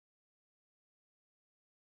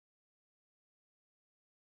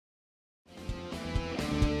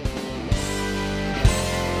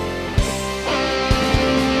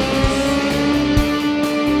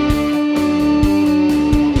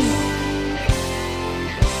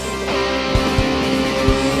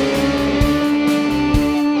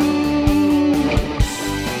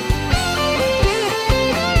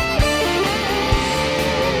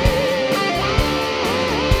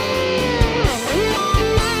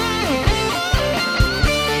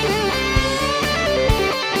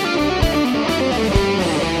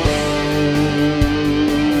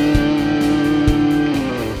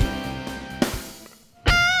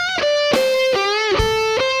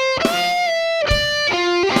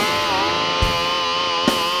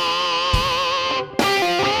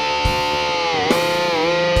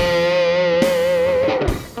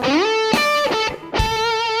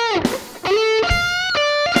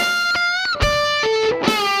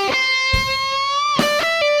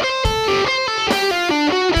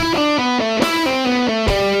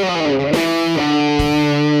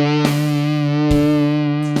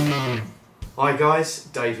guys,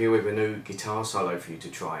 Dave here with a new guitar solo for you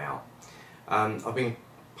to try out. I've been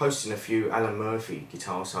posting a few Alan Murphy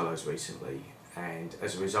guitar solos recently, and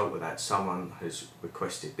as a result of that someone has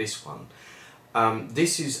requested this one.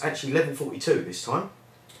 This is actually level 42 this time,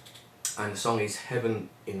 and the song is Heaven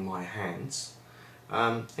in My Hands,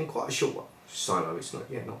 and quite a short solo. It's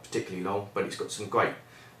not particularly long, but it's got some great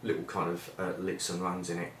little kind of licks and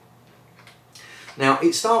runs in it. Now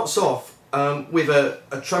it starts off with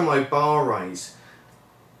a tremolo bar raise.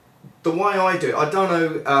 The way I do it, I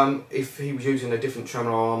don't know if he was using a different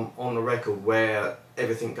tremolo arm on the record where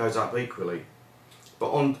everything goes up equally, but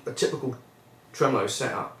on a typical tremolo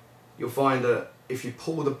setup you'll find that if you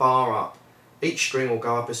pull the bar up, each string will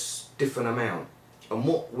go up a different amount, and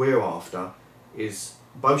what we're after is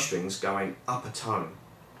both strings going up a tone.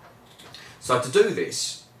 So to do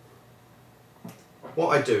this,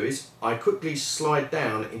 what I do is I quickly slide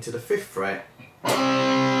down into the 5th fret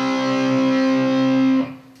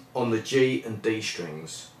on the G and D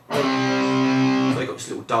strings. So they've got this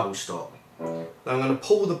little double stop. Now I'm going to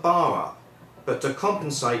pull the bar up, but to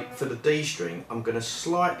compensate for the D string I'm going to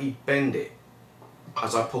slightly bend it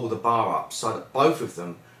as I pull the bar up so that both of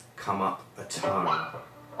them come up a tone.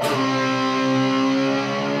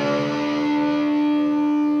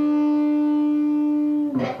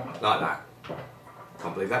 Like that.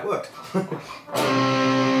 Can't believe that worked.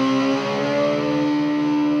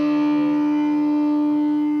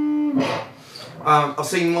 I've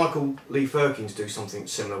seen Michael Lee Firkins do something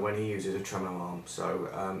similar when he uses a tremolo arm. So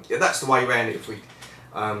yeah, that's the way around it if you've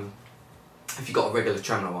got a regular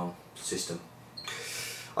tremolo arm system.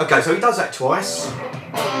 Okay, so he does that twice.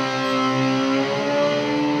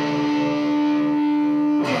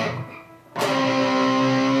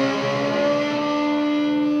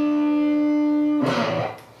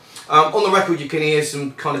 On the record you can hear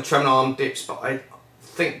some kind of tremolo arm dips, but I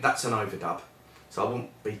think that's an overdub, so I won't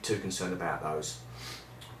be too concerned about those.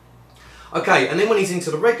 Okay, and then when he's into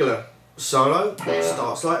the regular solo, it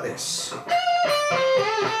starts like this.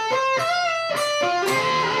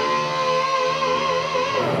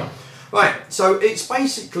 Right, so it's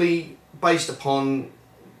basically based upon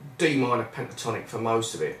D minor pentatonic for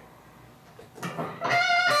most of it.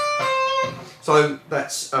 So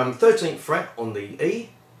that's 13th fret on the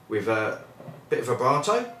E with a bit of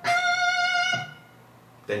vibrato,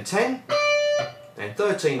 then 10, then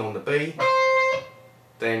 13 on the B,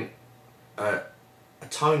 then a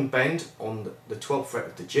tone bend on the 12th fret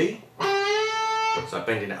of the G, so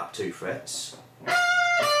bending it up 2 frets,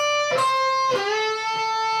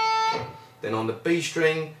 then on the B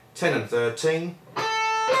string 10 and 13,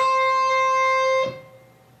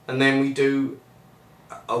 and then we do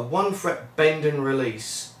a 1 fret bend and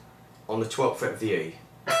release on the 12th fret of the E.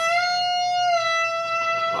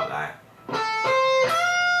 Like that.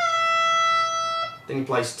 Then he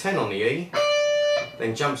plays 10 on the E,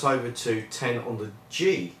 then jumps over to 10 on the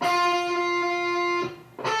G.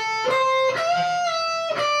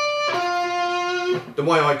 The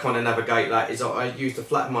way I kind of navigate that is I use the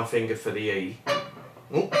flat of my finger for the E,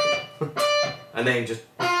 and then just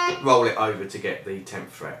roll it over to get the 10th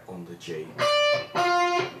fret on the G.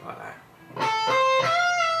 Like that.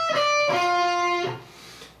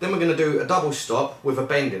 Then we're going to do a double stop with a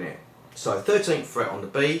bend in it. So 13th fret on the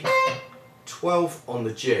B, 12 on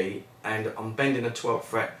the G, and I'm bending the 12th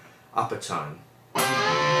fret up a tone.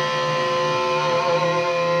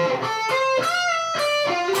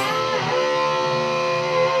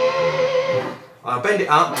 I bend it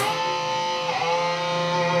up,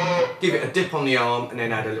 give it a dip on the arm, and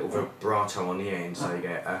then add a little vibrato on the end, so you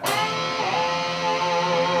get a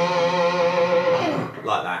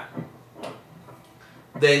like that.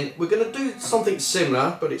 Then we're going to do something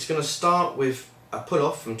similar, but it's going to start with a pull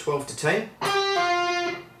off from 12 to 10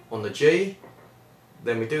 on the G.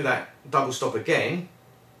 Then we do that double stop again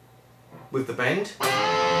with the bend.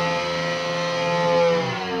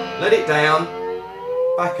 Let it down,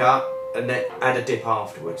 back up, and then add a dip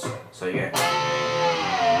afterwards. So you get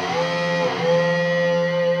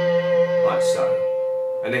like so.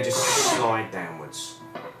 And then just slide downwards.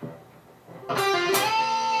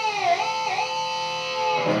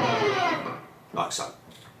 Like so.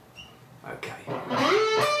 Okay.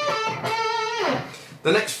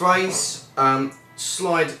 The next phrase,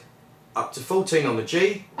 slide up to 14 on the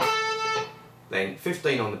G, then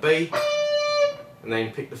 15 on the B, and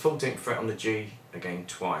then pick the 14th fret on the G again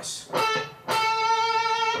twice.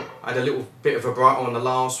 Add a little bit of vibrato on the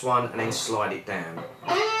last one and then slide it down.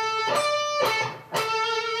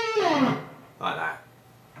 Like that.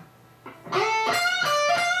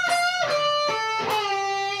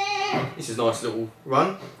 This is a nice little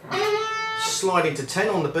run. Slide into 10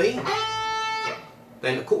 on the B,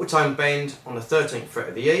 then a quarter tone bend on the 13th fret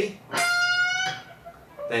of the E,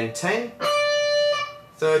 then 10,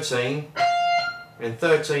 13, and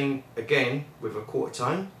 13 again with a quarter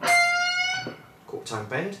tone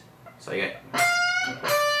bend, so you get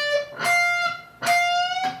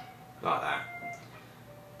like that.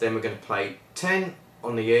 Then we're going to play 10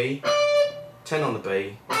 on the E, 10 on the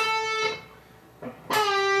B,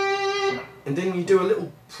 and then you do a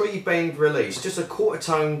little pre-bend release, just a quarter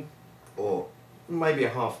tone or maybe a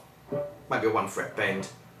 1 fret bend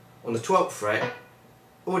on the 12th fret.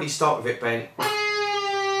 Already start with it bent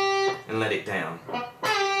and let it down,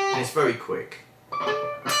 and it's very quick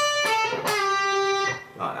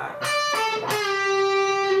like that.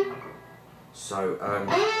 So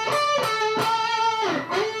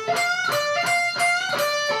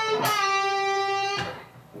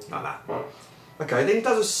like that. Okay, then it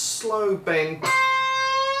does a slow bend,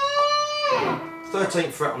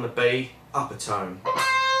 13th fret on the B, upper tone,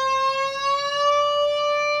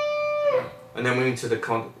 and then we're into the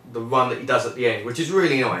run that he does at the end, which is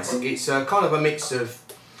really nice. It's kind of a mix of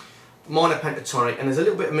minor pentatonic, and there's a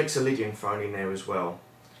little bit of Mixolydian thrown in there as well.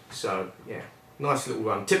 So yeah, nice little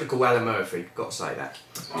run, typical Alan Murphy, got to say that.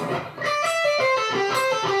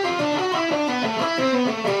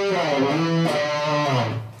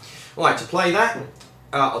 Right, to play that,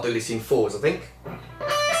 I'll do this in fours, I think.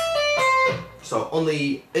 So on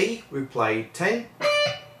the E, we play 10,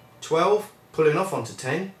 12, pulling off onto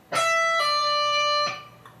 10,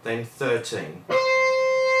 then 13.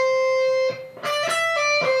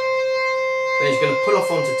 Then he's going to pull off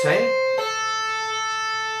onto 10,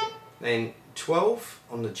 then 12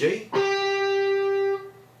 on the G,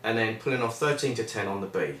 and then pulling off 13 to 10 on the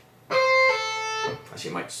B.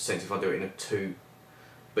 Actually, it makes sense if I do it in a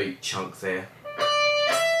 2-beat chunk there.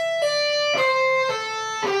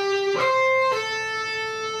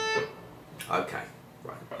 Okay,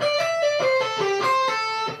 right.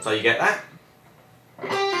 So you get that.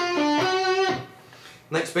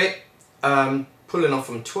 Next bit, pulling off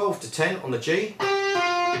from 12 to 10 on the G,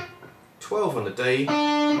 12 on the D,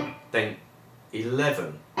 then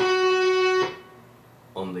 11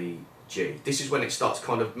 on the G. This is when it starts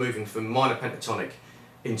kind of moving from minor pentatonic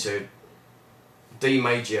into D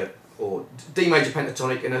major, or D major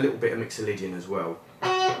pentatonic, and a little bit of Mixolydian as well.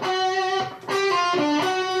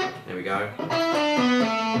 There we go.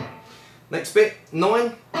 Next bit,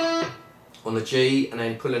 9 on the G, and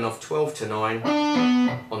then pulling off 12 to 9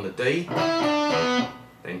 on the D,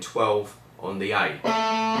 then 12 on the A.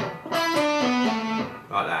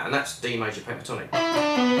 Like that, and that's D major pentatonic.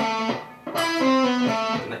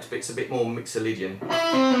 The next bit's a bit more Mixolydian.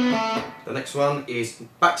 The next one is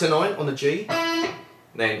back to 9 on the G,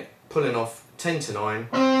 then pulling off 10 to 9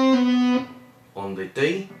 on the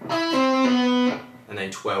D, and then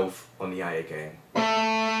 12 on the A again.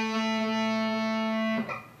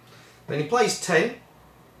 Then he plays 10,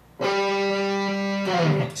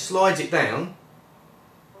 slides it down,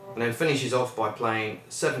 and then finishes off by playing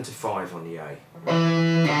 7 to 5 on the A.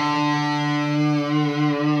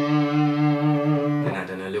 Then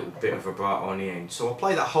adding a little bit of vibrato on the end. So I'll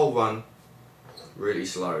play that whole run really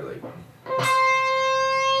slowly.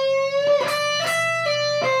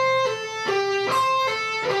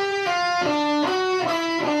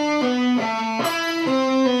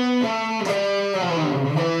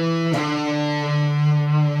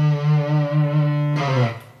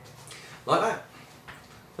 Like that.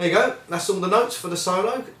 There you go, that's all the notes for the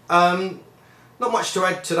solo. Not much to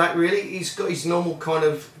add to that really. He's got his normal kind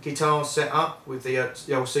of guitar set up with the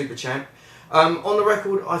old Super Champ. On the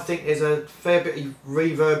record, I think there's a fair bit of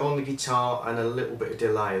reverb on the guitar and a little bit of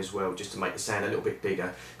delay as well, just to make the sound a little bit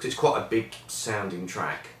bigger, because it's quite a big sounding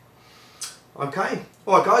track. Okay,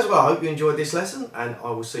 alright guys, well I hope you enjoyed this lesson, and I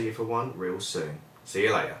will see you for one real soon. See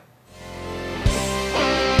you later.